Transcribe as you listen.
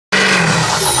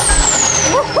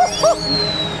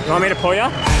You want me to pull you?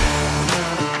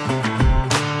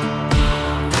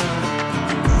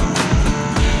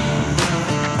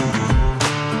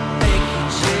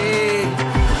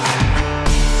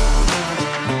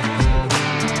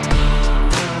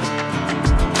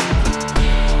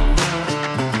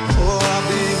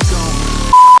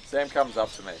 Sam comes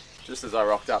up to me just as I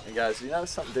rocked up and he goes, you know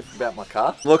something different about my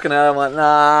car? Looking at it, I'm like,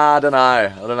 nah, I don't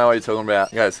know what you're talking about.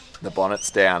 He goes, the bonnet's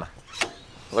down.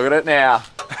 Look at it now.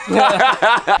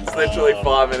 It's literally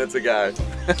 5 minutes ago.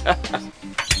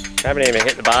 Haven't even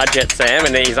hit the barge yet, Sam,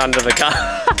 and he's under the car.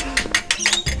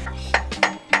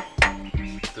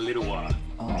 The little one.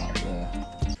 Oh,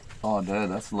 dude. Oh, dude,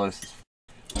 that's loose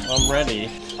as I'm ready.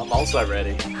 I'm also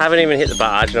ready. Haven't even hit the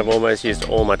barge and I've almost used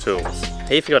all my tools.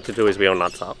 He forgot to do his wheel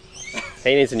nuts up.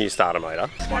 He needs a new starter motor.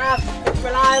 It's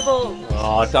reliable.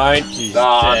 Oh, don't you?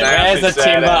 Oh, where's the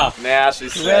timber? Now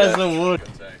she's said Where's it. the wood?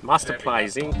 Mustard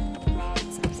blazing.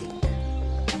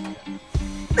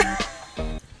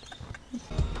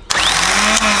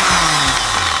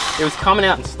 It was coming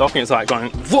out and stopping. It's like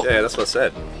going. Whoop. Yeah, that's what I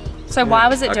said. So why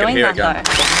was it doing that though?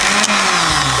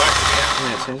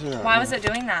 Yeah, Why was it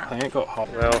doing that? I ain't got hot.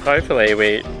 Well, hopefully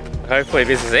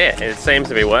this is it. It seems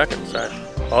to be working. So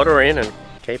hold her in and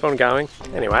keep on going.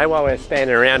 Anyway, while we're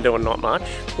standing around doing not much,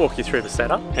 walk you through the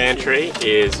setup. Pantry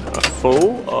is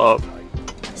full of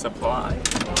supply.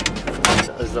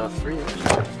 There's a fridge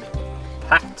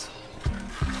packed.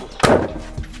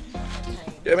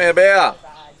 Give me a beer.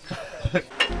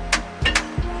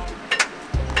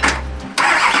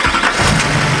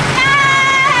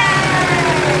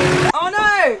 Oh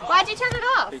no! Why'd you turn it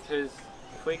off? Because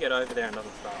if we get over there and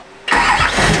doesn't start.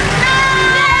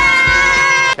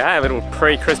 Okay, a little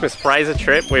pre-Christmas Fraser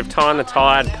trip. We've timed the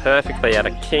tide perfectly at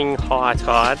a king high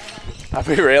tide. Have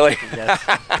we really?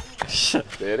 Yes.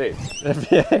 Did he?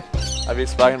 Yeah. Have you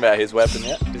spoken about his weapon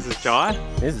yet? This is Jai.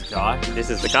 This is Jai. This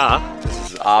is the car.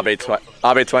 This is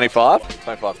RB25?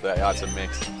 2530, it's a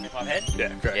mix. 25 head?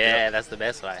 Yeah, correct. Yeah, that's the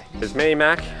best way. There's me,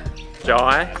 Mac,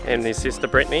 Jai, and his sister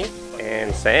Brittany,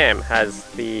 and Sam has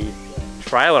the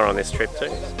trailer on this trip too.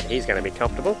 He's going to be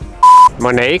comfortable.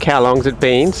 Monique, how long's it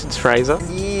been since Fraser?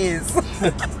 Years.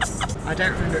 I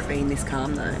don't remember it being this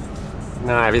calm though.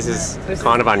 No, this is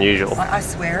kind of unusual. I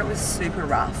swear it was super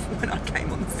rough when I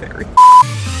came on the ferry.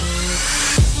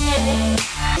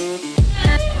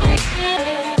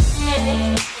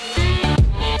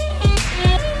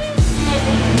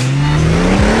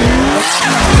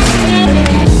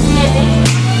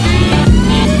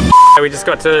 We just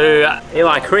got to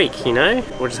Eli Creek, you know?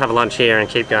 We'll just have a lunch here and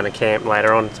keep going to camp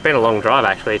later on. It's been a long drive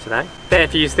actually today. Fair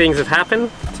few things have happened.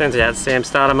 Turns out Sam's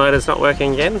starter motor's not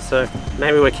working again, so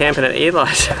maybe we're camping at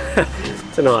Eli's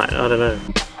tonight, I don't know.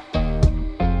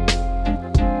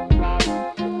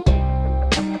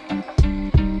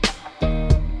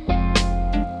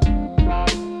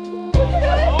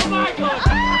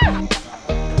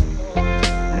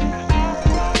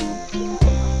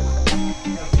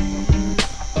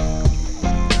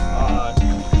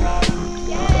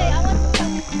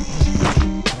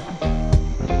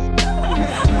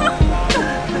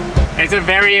 It's a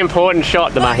very important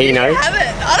shot, the Mahino. You have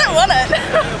it. I don't want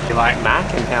it. You like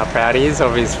Mac and how proud he is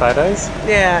of his photos?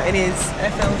 Yeah, it is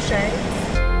FL shades.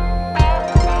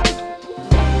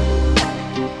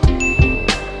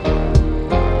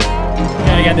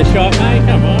 Gotta get the shot, mate.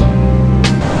 Come on.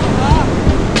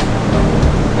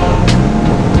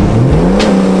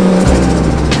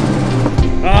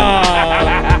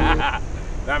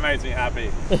 That makes me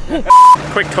happy.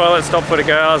 Quick toilet stop for the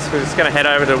girls. We're just gonna head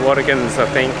over to Watergans, I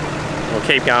think. We'll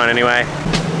keep going anyway.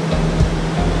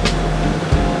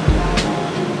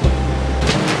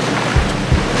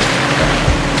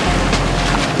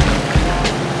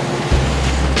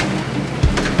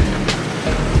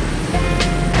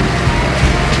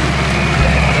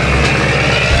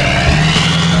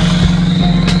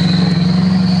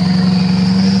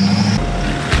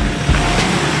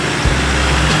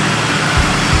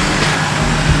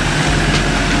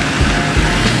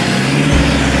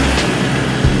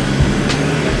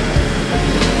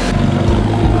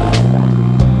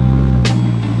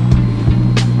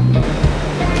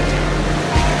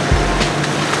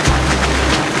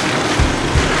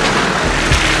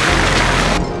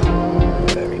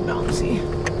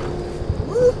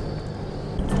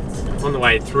 On the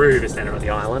way through the centre of the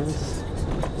island,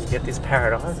 you get this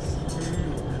paradise.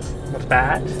 Not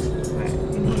bad.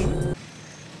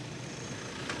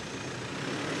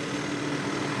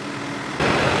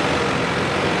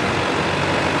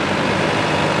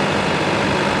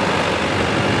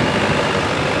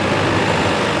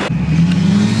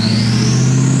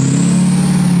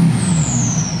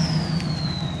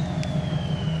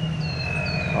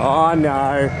 Oh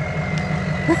no.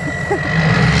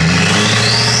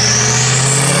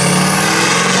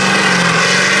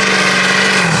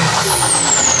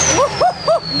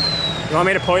 You want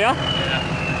me to pull you? Yeah.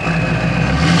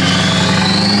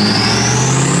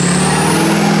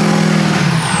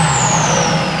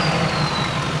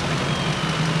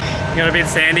 You got a bit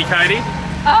sandy, Cody?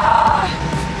 Oh!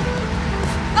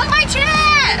 On my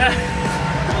chair!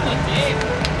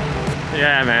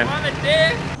 Yeah, man. On the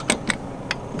dick!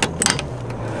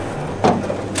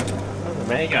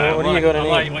 There you go. What do you got in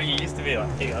here? What you used to be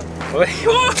like. Here you go.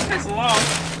 It's long.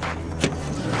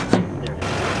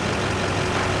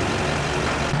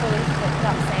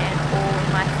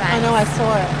 I know, I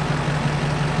saw it.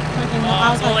 I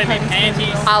was all in my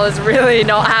panties. I was really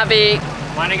not happy.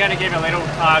 I'm only going to give a little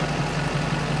tug.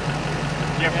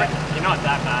 You're not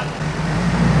that bad.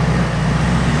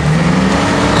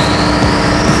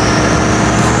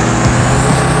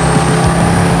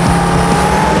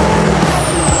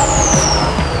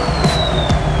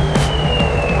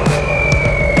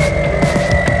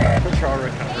 Control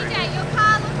recovery. DJ, your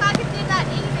car looks like it did that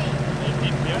easy.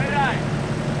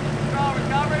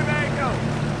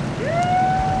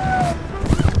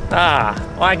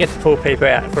 I get to pull people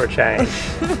out for a change.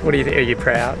 What do you think? Are you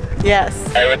proud? Yes.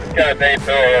 Hey, we're just going to need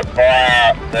to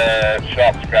fire the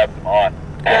shops, grab some ice.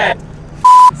 Yeah.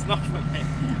 It's not for me.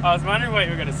 I was wondering what you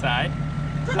were going to say.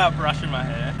 Stop brushing my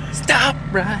hair. Stop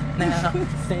right now.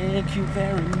 Thank you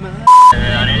very much.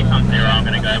 I need to come zero. I'm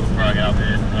going to go before I get up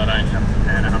there, so I don't have to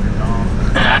stand 100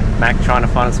 times. Mac trying to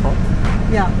find a spot?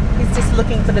 Yeah, he's just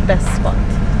looking for the best spot.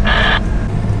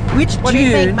 Which What do you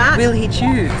think, Matt? will he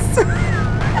choose?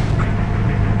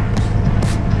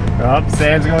 Oh,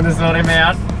 Sam's going to sort him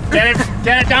out. Get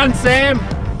it done, Sam!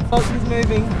 Oh, he's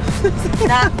moving.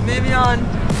 Nah, moving on.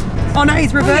 Oh no,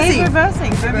 he's reversing. He's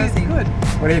reversing. He's reversing. Good.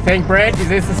 What do you think, Brett? Is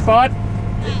this the spot?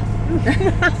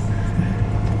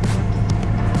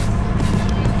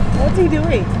 What's he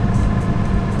doing?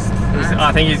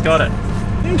 I think he's got it.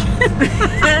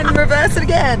 And reverse it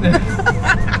again.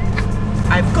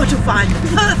 I've got to find the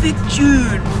perfect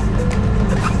tune.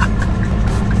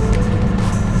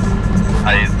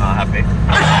 He's not happy.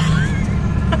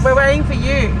 We're waiting for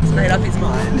you. It's made up his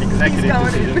mind. Executive He's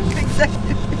going decision. in.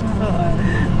 Executive.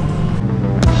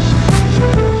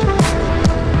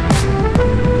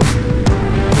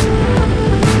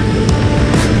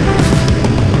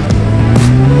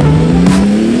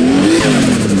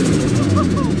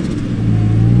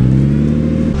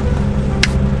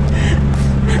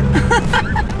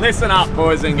 Listen up,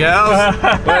 boys and girls.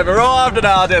 We've arrived at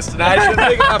our destination.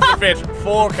 Big enough to fit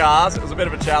 4 cars. It was a bit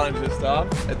of a challenge this time.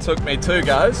 It took me 2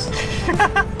 goes.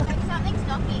 Something's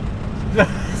knocking.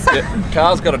 Yeah,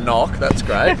 car's got a knock, that's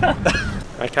great.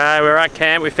 Okay, we're at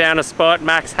camp. We found a spot.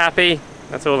 Mac's happy.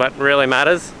 That's all that really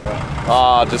matters.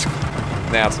 Oh, just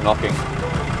now it's knocking.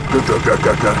 It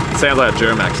sounds like a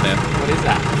Duramax now. What is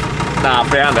that? Nah, I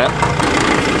found it.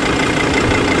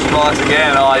 Once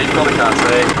again, oh, you probably can't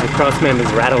see. The cross member's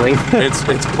rattling. It's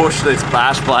pushed this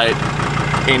bash plate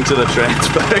into the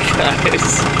transfer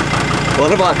case.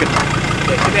 What if I could...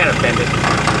 Get out of bend it.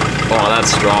 Oh,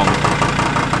 that's strong.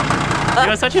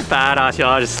 You're such a badass.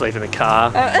 I just sleep in the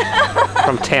car.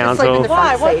 From town Sleep in till... the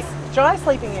front seat. What's Jai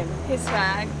sleeping in? His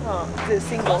swag. Oh, is it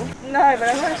single? No, but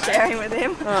I'm not sharing with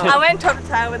him. I went top to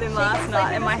tail with him last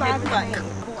night and my head was like...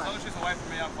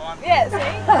 Yeah,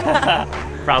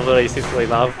 see? Brotherly, sisterly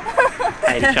love.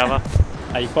 Hate each other.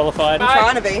 Are you qualified? I'm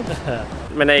trying to be.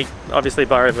 Monique obviously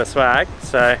borrowed my swag,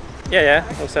 so yeah,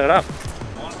 we'll set it up.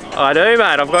 I do,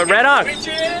 mate. I've got red on.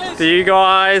 Do you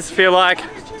guys feel like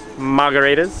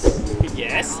margaritas?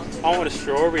 Yes. I want a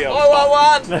strawberry. I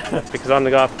want one! Because I'm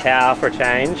the guy for power for a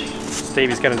change.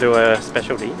 Stevie's going to do a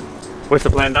specialty with the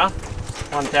blender.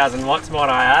 1000 watts, might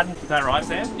I add. Is that right,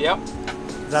 Sam? Yep.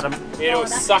 Is that It'll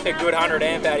suck a good 100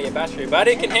 amp out of your battery, but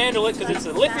it can handle it because it's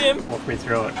a lithium. Walk me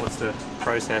through it. What's the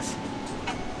process?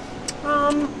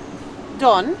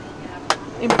 Don,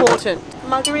 important.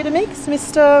 Margarita mix,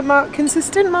 Mr.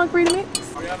 Consistent margarita mix.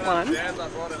 One.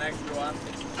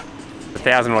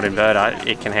 1000 watt inverter,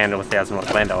 it can handle a 1000 watt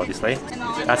blender, obviously.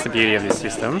 That's the beauty of this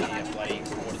system.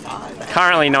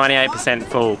 Currently 98%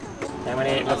 full. How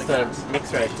many? What's the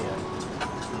mix ratio?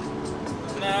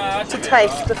 To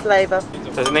taste the flavour.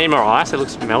 Does it need more ice? It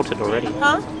looks melted already.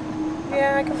 Huh?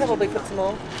 Yeah, I can probably put some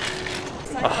more.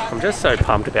 Oh, I'm just so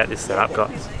pumped about this setup,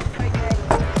 guys.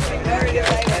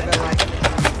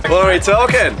 What are we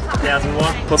talking? 1000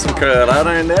 watt. Put some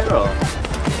Colorado in there or?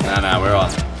 No, we're on.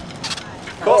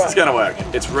 Of course it's gonna work.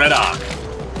 It's red arc.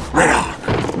 Red arc!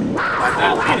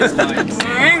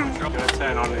 You're gonna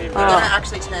turn on the inverter.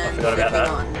 Actually turn Forgot about that.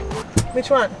 on. Which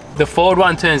one? The forward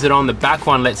one turns it on, the back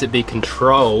one lets it be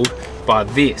controlled by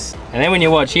this. And then when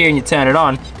you watch here and you turn it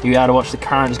on, you're able to watch the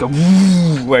current just go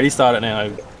woo. Where do you start it now?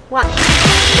 What?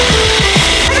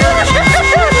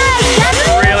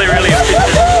 Really, really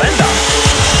efficient blender.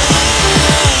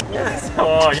 Yes.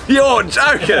 Oh, You're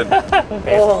joking!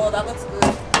 Oh, that looks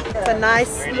good. It's a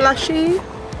nice slushy.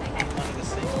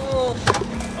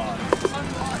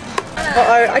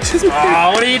 Uh-oh, I just...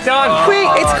 Oh, what are you doing? Quick,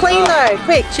 it's clean though.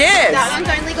 Quick, cheers. That one's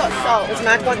only got salt. Does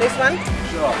Mark want this one?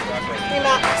 Sure. Hey,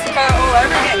 Mark. Go all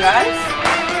over again, guys.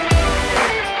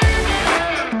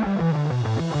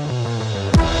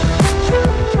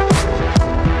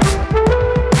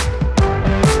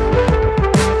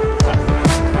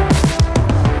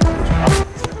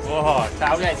 oh,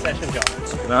 tailgate session,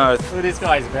 John. No, Look at this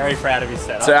guy, he's very proud of his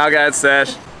setup. tailgate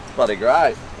sesh. Bloody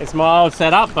great. It's my old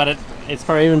setup, but it's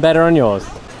probably even better on yours.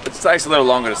 It takes a little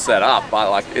longer to set up, but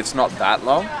like it's not that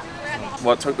long.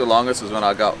 What took the longest was when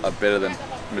I got a bit of the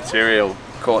material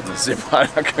caught in the zip line.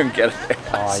 I couldn't get it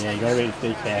out. Oh yeah, you gotta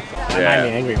be careful. That Yeah. made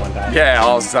me angry one day. Yeah,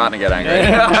 I was starting to get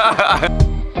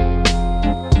angry.